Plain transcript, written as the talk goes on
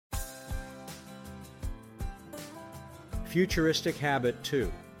Futuristic Habit 2.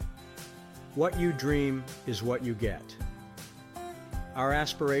 What you dream is what you get. Our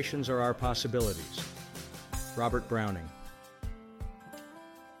aspirations are our possibilities. Robert Browning.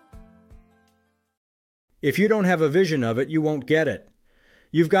 If you don't have a vision of it, you won't get it.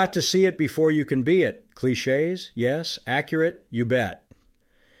 You've got to see it before you can be it. Clichés? Yes. Accurate? You bet.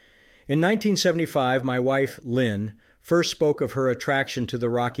 In 1975, my wife, Lynn, first spoke of her attraction to the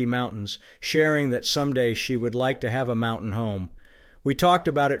Rocky Mountains, sharing that someday she would like to have a mountain home. We talked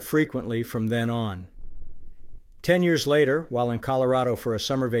about it frequently from then on. 10 years later, while in Colorado for a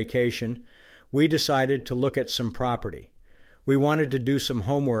summer vacation, we decided to look at some property. We wanted to do some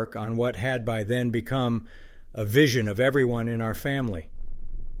homework on what had by then become a vision of everyone in our family.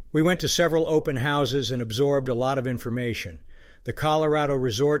 We went to several open houses and absorbed a lot of information. The Colorado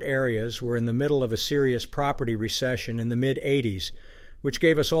resort areas were in the middle of a serious property recession in the mid-'80s, which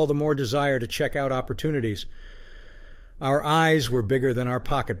gave us all the more desire to check out opportunities. Our eyes were bigger than our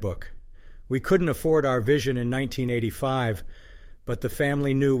pocketbook. We couldn't afford our vision in 1985, but the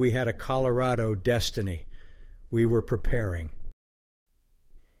family knew we had a Colorado destiny. We were preparing.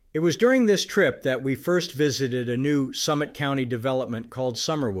 It was during this trip that we first visited a new Summit County development called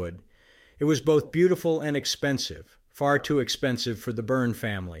Summerwood. It was both beautiful and expensive, far too expensive for the Byrne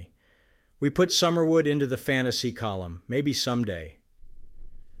family. We put Summerwood into the fantasy column, maybe someday.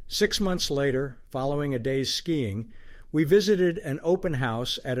 6 months later, following a day's skiing, we visited an open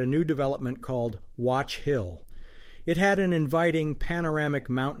house at a new development called Watch Hill. It had an inviting panoramic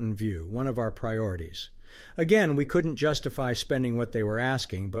mountain view, one of our priorities. Again, we couldn't justify spending what they were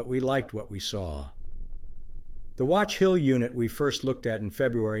asking, but we liked what we saw. The Watch Hill unit we first looked at in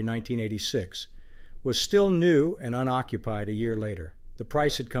February 1986 was still new and unoccupied a year later. The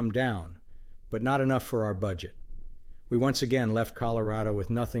price had come down, but not enough for our budget. We once again left Colorado with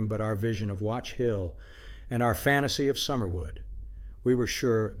nothing but our vision of Watch Hill and our fantasy of Summerwood. We were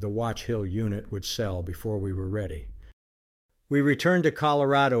sure the Watch Hill unit would sell before we were ready. We returned to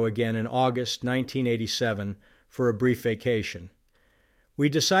Colorado again in August 1987 for a brief vacation. We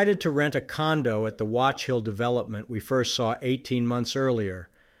decided to rent a condo at the Watch Hill development we first saw 18 months earlier.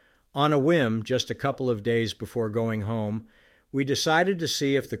 On a whim, just a couple of days before going home, we decided to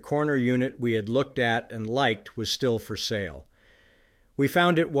see if the corner unit we had looked at and liked was still for sale. We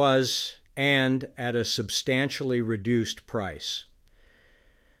found it was, and at a substantially reduced price.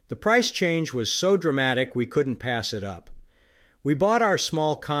 The price change was so dramatic we couldn't pass it up. We bought our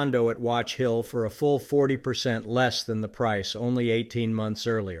small condo at Watch Hill for a full 40% less than the price only 18 months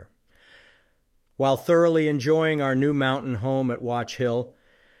earlier. While thoroughly enjoying our new mountain home at Watch Hill,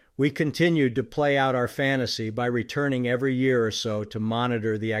 we continued to play out our fantasy by returning every year or so to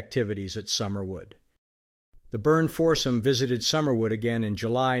monitor the activities at Summerwood. The Byrne foursome visited Summerwood again in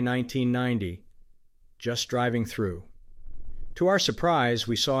July 1990, just driving through. To our surprise,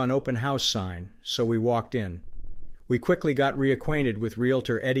 we saw an open house sign, so we walked in. We quickly got reacquainted with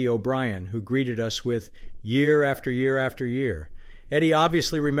realtor Eddie O'Brien, who greeted us with year after year after year. Eddie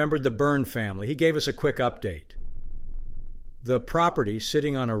obviously remembered the Byrne family. He gave us a quick update. The property,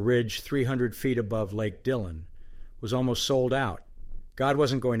 sitting on a ridge 300 feet above Lake Dillon, was almost sold out. God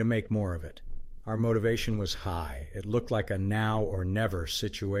wasn't going to make more of it. Our motivation was high. It looked like a now or never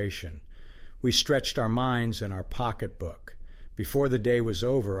situation. We stretched our minds and our pocketbook. Before the day was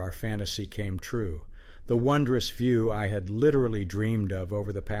over, our fantasy came true. The wondrous view I had literally dreamed of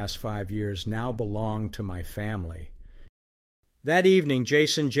over the past 5 years now belonged to my family. That evening,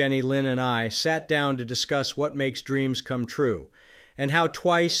 Jason, Jenny, Lynn, and I sat down to discuss what makes dreams come true, and how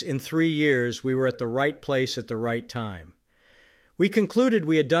twice in 3 years we were at the right place at the right time. We concluded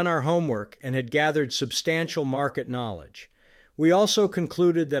we had done our homework and had gathered substantial market knowledge. We also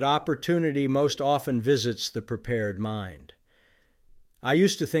concluded that opportunity most often visits the prepared mind. I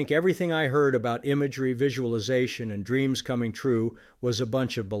used to think everything I heard about imagery, visualization, and dreams coming true was a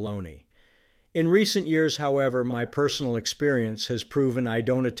bunch of baloney. In recent years, however, my personal experience has proven I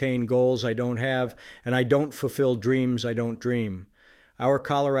don't attain goals I don't have, and I don't fulfill dreams I don't dream. Our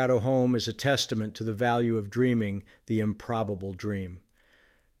Colorado home is a testament to the value of dreaming the improbable dream.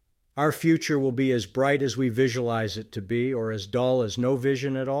 Our future will be as bright as we visualize it to be, or as dull as no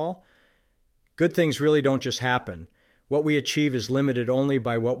vision at all. Good things really don't just happen. What we achieve is limited only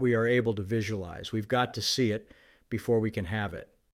by what we are able to visualize. We've got to see it before we can have it.